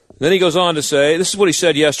 Then he goes on to say, this is what he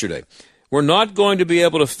said yesterday, we're not going to be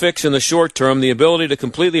able to fix in the short term the ability to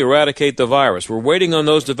completely eradicate the virus. We're waiting on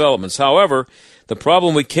those developments. However, the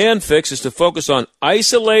problem we can fix is to focus on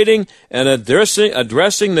isolating and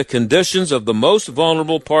addressing the conditions of the most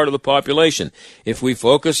vulnerable part of the population. If we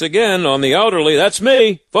focus again on the elderly, that's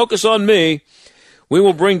me, focus on me, we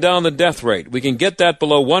will bring down the death rate. We can get that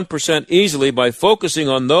below 1% easily by focusing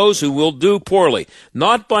on those who will do poorly,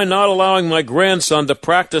 not by not allowing my grandson to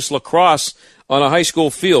practice lacrosse on a high school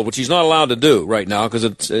field, which he's not allowed to do right now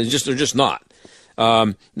because they're just not.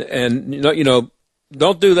 Don't do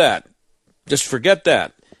that. Just forget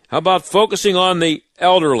that. How about focusing on the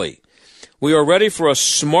elderly? We are ready for a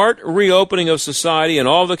smart reopening of society in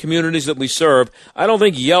all the communities that we serve. I don't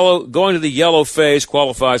think going to the yellow phase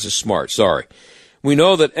qualifies as smart. Sorry. We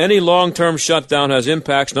know that any long-term shutdown has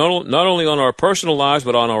impacts not only on our personal lives,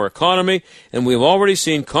 but on our economy, and we've already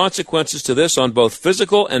seen consequences to this on both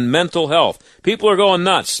physical and mental health. People are going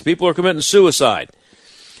nuts. People are committing suicide.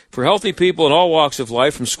 For healthy people in all walks of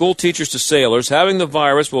life, from school teachers to sailors, having the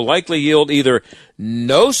virus will likely yield either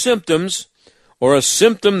no symptoms or a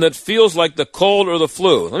symptom that feels like the cold or the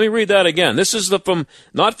flu. Let me read that again. This is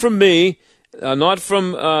not from me, not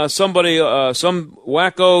from somebody, some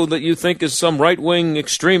wacko that you think is some right-wing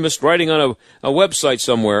extremist writing on a website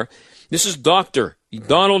somewhere. This is Dr.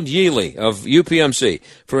 Donald Yealy of UPMC.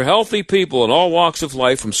 For healthy people in all walks of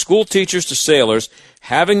life, from school teachers to sailors,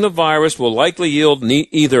 having the virus will likely yield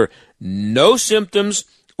either no symptoms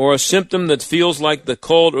or a symptom that feels like the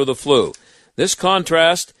cold or the flu. This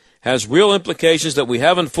contrast has real implications that we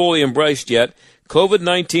haven't fully embraced yet.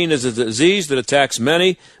 COVID-19 is a disease that attacks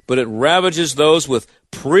many, but it ravages those with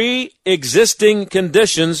pre-existing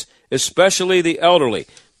conditions, especially the elderly.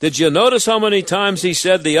 Did you notice how many times he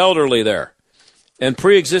said the elderly there? And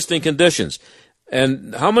pre-existing conditions.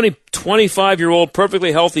 And how many 25-year-old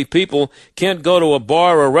perfectly healthy people can't go to a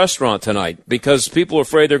bar or a restaurant tonight because people are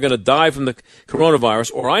afraid they're going to die from the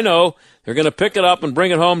coronavirus? Or I know they're going to pick it up and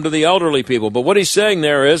bring it home to the elderly people. But what he's saying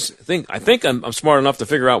there is, I think I'm smart enough to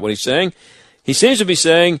figure out what he's saying. He seems to be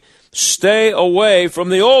saying, stay away from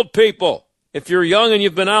the old people. If you're young and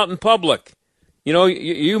you've been out in public, you know,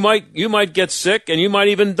 you might get sick and you might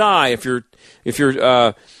even die if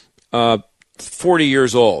you're 40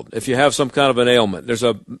 years old, if you have some kind of an ailment. There's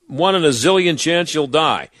a 1 in a zillion chance you'll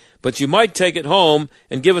die, but you might take it home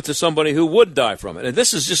and give it to somebody who would die from it. And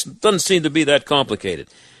this is just doesn't seem to be that complicated.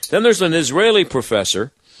 Then there's an Israeli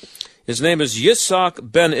professor. His name is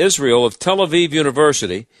Yitzhak Ben Israel of Tel Aviv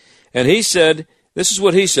University, and he said, this is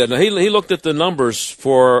what he said. Now, he looked at the numbers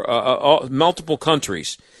for multiple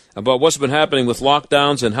countries about what's been happening with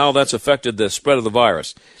lockdowns and how that's affected the spread of the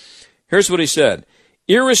virus. Here's what he said.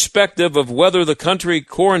 Irrespective of whether the country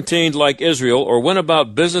quarantined like Israel or went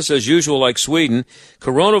about business as usual like Sweden,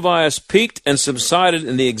 coronavirus peaked and subsided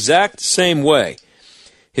in the exact same way.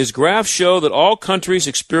 His graphs show that all countries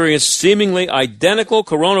experienced seemingly identical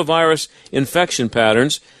coronavirus infection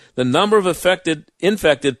patterns, the number of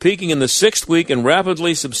infected peaking in the 6th week and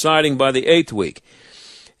rapidly subsiding by the 8th week.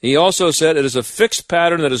 He also said it is a fixed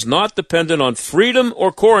pattern that is not dependent on freedom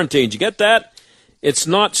or quarantine. Did you get that? It's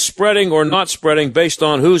not spreading or not spreading based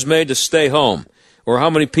on who's made to stay home or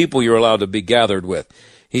how many people you're allowed to be gathered with.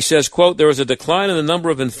 He says, quote, there is a decline in the number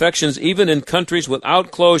of infections even in countries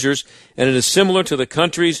without closures, and it is similar to the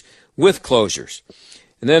countries with closures.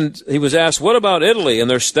 And then he was asked, what about Italy and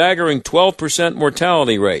their staggering 12%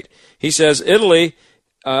 mortality rate? He says Italy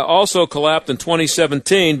also collapsed in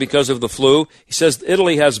 2017 because of the flu. He says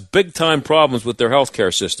Italy has big-time problems with their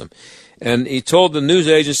healthcare system. And he told the news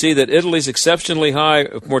agency that Italy's exceptionally high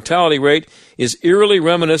mortality rate is eerily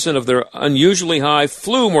reminiscent of their unusually high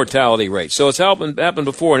flu mortality rate. So it's happened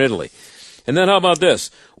before in Italy. And then how about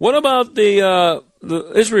this? What about the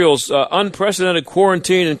Israel's unprecedented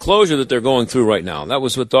quarantine and closure that they're going through right now? That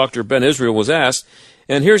was what Dr. Ben Israel was asked.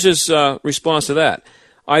 And here's his response to that.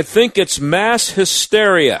 I think it's mass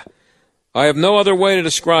hysteria. I have no other way to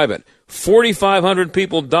describe it. 4,500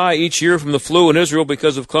 people die each year from the flu in Israel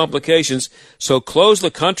because of complications. So close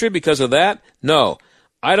the country because of that? No.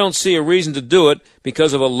 I don't see a reason to do it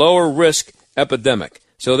because of a lower risk epidemic.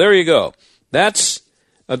 So there you go. That's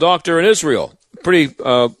a doctor in Israel. Pretty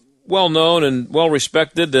well known and well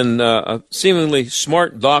respected and a seemingly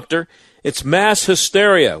smart doctor. It's mass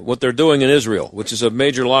hysteria, what they're doing in Israel, which is a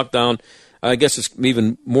major lockdown. I guess it's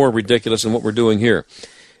even more ridiculous than what we're doing here.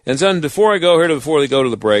 And then before we go to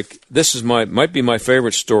the break, this is might be my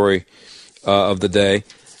favorite story of the day.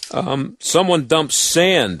 Someone dumped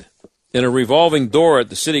sand in a revolving door at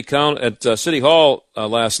the City Hall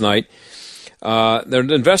last night. They're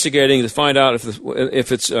investigating to find out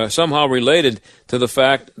if it's somehow related to the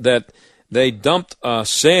fact that they dumped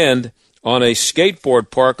sand on a skateboard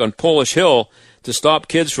park on Polish Hill to stop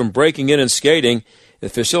kids from breaking in and skating. The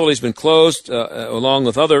facility's been closed, along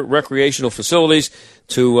with other recreational facilities,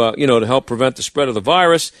 to help prevent the spread of the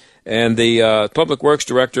virus. And the Public Works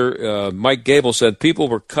Director, Mike Gable, said people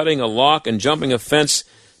were cutting a lock and jumping a fence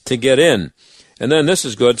to get in. And then this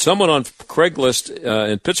is good. Someone on Craigslist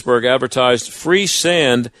in Pittsburgh advertised free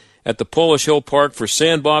sand at the Polish Hill Park for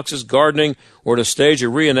sandboxes, gardening, or to stage a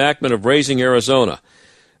reenactment of Raising Arizona.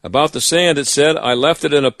 About the sand, it said, I left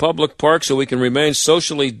it in a public park so we can remain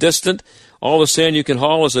socially distant. All the sand you can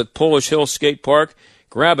haul is at Polish Hill Skate Park.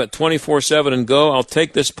 Grab it 24/7 and go. I'll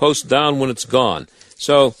take this post down when it's gone.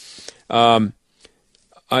 So I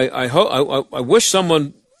wish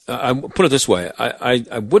someone I put it this way.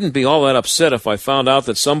 I wouldn't be all that upset if I found out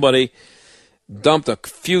that somebody dumped a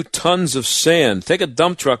few tons of sand. Take a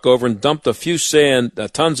dump truck over and dump a few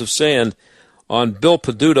tons of sand on Bill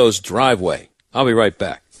Peduto's driveway. I'll be right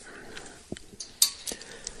back.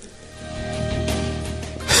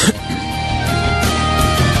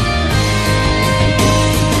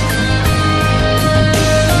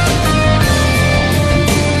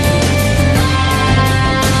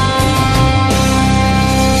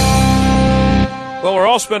 Well, we're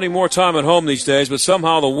all spending more time at home these days, but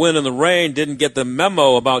somehow the wind and the rain didn't get the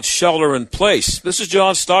memo about shelter in place. This is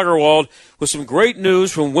John Steigerwald with some great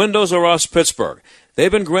news from Windows R Us Pittsburgh.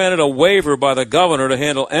 They've been granted a waiver by the governor to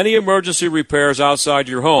handle any emergency repairs outside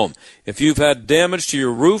your home. If you've had damage to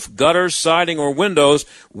your roof, gutters, siding, or windows,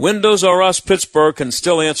 Windows R Us Pittsburgh can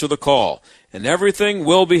still answer the call. And everything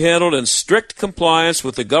will be handled in strict compliance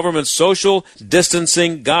with the government's social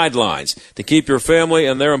distancing guidelines to keep your family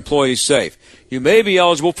and their employees safe. You may be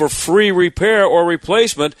eligible for free repair or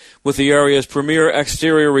replacement with the area's premier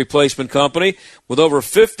exterior replacement company with over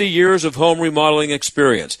 50 years of home remodeling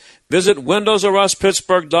experience. Visit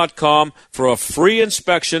WindowsRUsPittsburgh.com for a free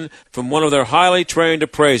inspection from one of their highly trained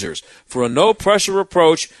appraisers. For a no-pressure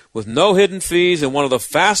approach with no hidden fees and one of the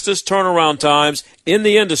fastest turnaround times in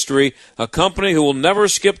the industry, a company who will never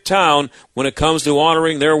skip town when it comes to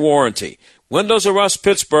honoring their warranty.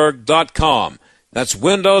 WindowsRUsPittsburgh.com. That's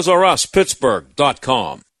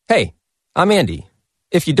WindowsRUsPittsburgh.com. Hey, I'm Andy.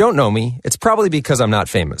 If you don't know me, it's probably because I'm not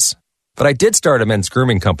famous. But I did start a men's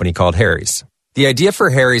grooming company called Harry's. The idea for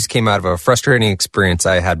Harry's came out of a frustrating experience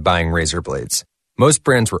I had buying razor blades. Most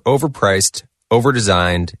brands were overpriced,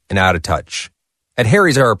 overdesigned, and out of touch. At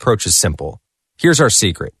Harry's, our approach is simple. Here's our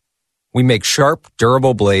secret. We make sharp,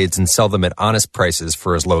 durable blades and sell them at honest prices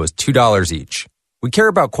for as low as $2 each. We care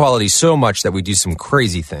about quality so much that we do some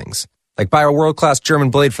crazy things, like buy a world-class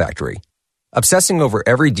German blade factory. Obsessing over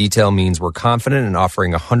every detail means we're confident in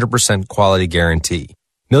offering a 100% quality guarantee.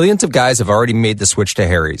 Millions of guys have already made the switch to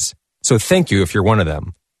Harry's, so thank you if you're one of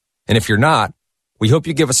them. And if you're not, we hope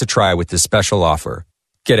you give us a try with this special offer.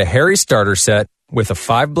 Get a Harry's starter set with a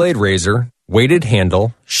 5-blade razor, weighted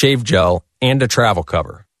handle, shave gel, and a travel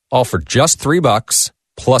cover, all for just $3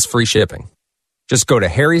 plus free shipping. Just go to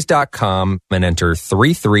harrys.com and enter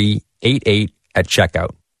 3388 at checkout.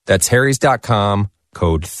 That's harrys.com,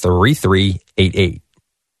 code 3388.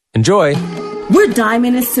 Enjoy. We're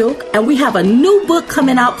Diamond and Silk, and we have a new book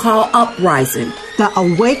coming out called Uprising. The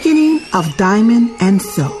Awakening of Diamond and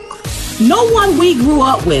Silk. No one we grew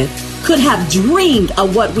up with could have dreamed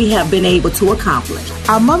of what we have been able to accomplish.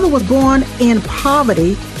 Our mother was born in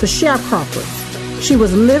poverty to sharecroppers. She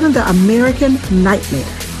was living the American nightmare.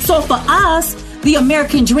 So for us, the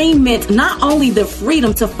American dream meant not only the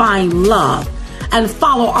freedom to find love and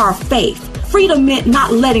follow our faith. Freedom meant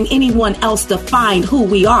not letting anyone else define who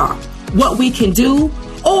we are, what we can do,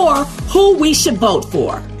 or who we should vote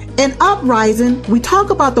for. In Uprising, we talk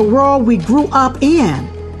about the world we grew up in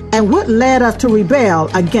and what led us to rebel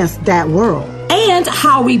against that world. And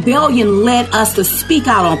how rebellion led us to speak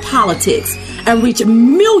out on politics and reach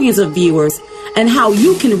millions of viewers, and how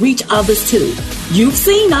you can reach others too. You've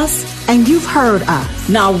seen us. And you've heard us.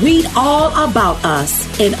 Now read all about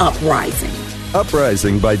us in Uprising.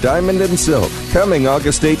 Uprising by Diamond and Silk, coming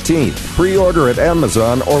August 18th. Pre-order at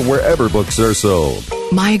Amazon or wherever books are sold.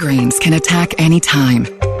 Migraines can attack anytime,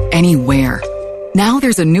 anywhere. Now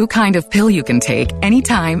there's a new kind of pill you can take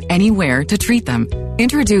anytime, anywhere to treat them.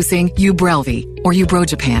 Introducing Ubrelvy or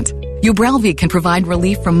Ubrogepant. Ubrelvy can provide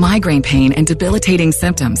relief from migraine pain and debilitating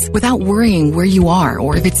symptoms without worrying where you are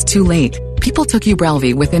or if it's too late. People took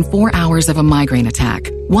Ubrelvy within 4 hours of a migraine attack.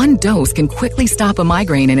 One dose can quickly stop a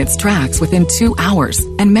migraine in its tracks within 2 hours,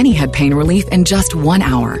 and many had pain relief in just 1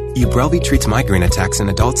 hour. Ubrelvy treats migraine attacks in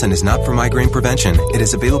adults and is not for migraine prevention. It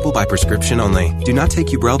is available by prescription only. Do not take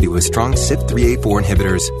Ubrelvy with strong CYP3A4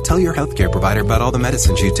 inhibitors. Tell your healthcare provider about all the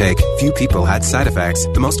medicines you take. Few people had side effects.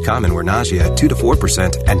 The most common were nausea, 2 to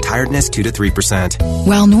 4%, and tiredness, 2 to 3%.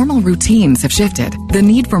 While normal routines have shifted, the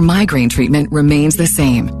need for migraine treatment remains the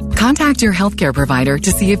same. Contact your healthcare provider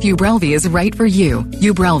to see if Ubrelvy is right for you.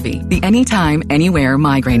 Ubrelvy, the anytime, anywhere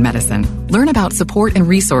migraine medicine. Learn about support and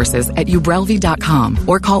resources at ubrelvy.com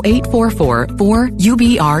or call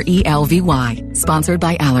 844-4UBRELVY. Sponsored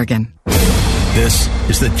by Allergan. This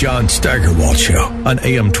is the John Steigerwald Show on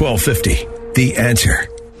AM 1250. The Answer.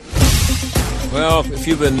 Well, if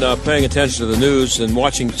you've been paying attention to the news and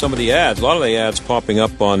watching some of the ads, a lot of the ads popping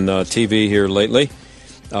up on TV here lately,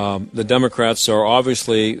 the Democrats are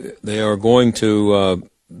obviously, they are going to,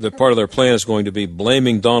 the part of their plan is going to be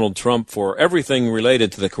blaming Donald Trump for everything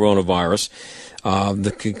related to the coronavirus.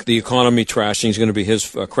 The economy crashing is going to be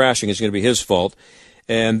his fault.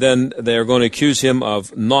 And then they're going to accuse him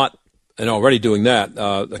of not, and already doing that,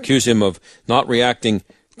 accuse him of not reacting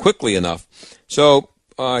quickly enough. So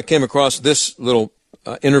I came across this little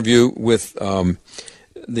interview with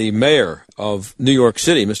the mayor of New York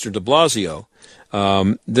City, Mr. de Blasio.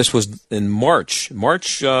 This was in March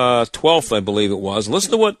 12th, I believe it was.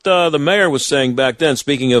 Listen to what the mayor was saying back then,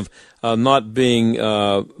 speaking of not being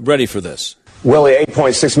ready for this. Willie,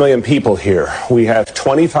 8.6 million people here. We have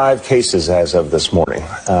 25 cases as of this morning,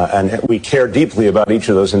 and we care deeply about each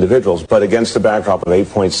of those individuals, but against the backdrop of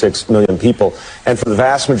 8.6 million people, and for the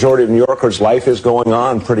vast majority of New Yorkers, life is going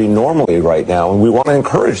on pretty normally right now, and we want to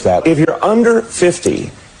encourage that. If you're under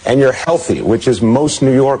 50 and you're healthy, which is most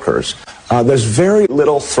New Yorkers, there's very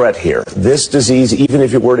little threat here. This disease, even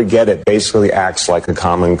if you were to get it, basically acts like a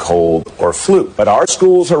common cold or flu. But our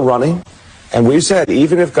schools are running. And we've said,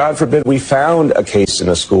 even if, God forbid, we found a case in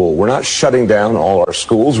a school, we're not shutting down all our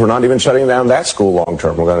schools. We're not even shutting down that school long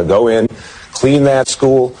term. We're going to go in, clean that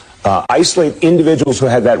school, isolate individuals who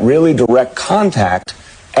had that really direct contact,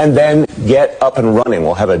 and then get up and running.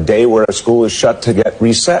 We'll have a day where a school is shut to get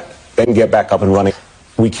reset, then get back up and running.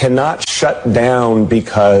 We cannot shut down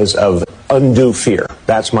because of undue fear.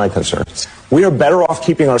 That's my concern. We are better off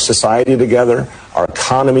keeping our society together, our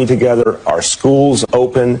economy together, our schools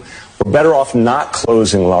open. We're better off not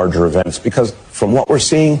closing larger events because from what we're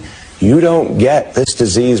seeing, you don't get this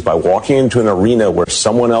disease by walking into an arena where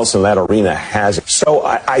someone else in that arena has it. So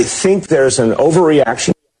I think there's an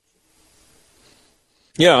overreaction.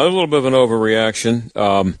 Yeah, a little bit of an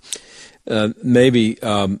overreaction. Maybe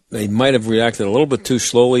they might have reacted a little bit too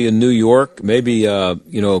slowly in New York. Maybe,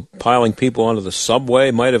 piling people onto the subway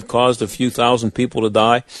might have caused a few thousand people to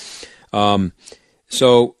die.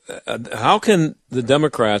 So how can the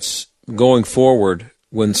Democrats going forward,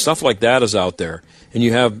 when stuff like that is out there, and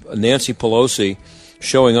you have Nancy Pelosi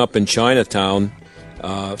showing up in Chinatown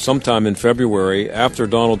sometime in February after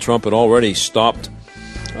Donald Trump had already stopped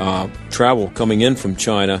travel coming in from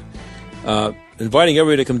China, inviting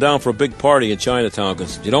everybody to come down for a big party in Chinatown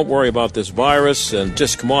because you don't worry about this virus and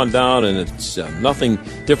just come on down and it's nothing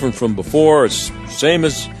different from before. It's same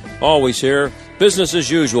as always here. Business as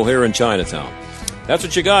usual here in Chinatown. That's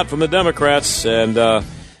what you got from the Democrats, and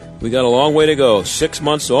we got a long way to go. 6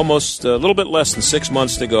 months, almost a little bit less than 6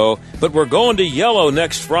 months to go. But we're going to yellow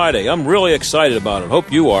next Friday. I'm really excited about it.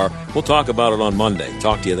 Hope you are. We'll talk about it on Monday.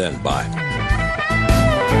 Talk to you then. Bye.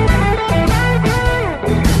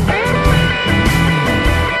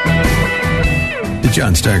 The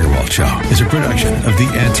John Steigerwald Show is a production of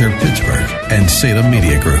The Answer Pittsburgh and Salem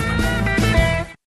Media Group.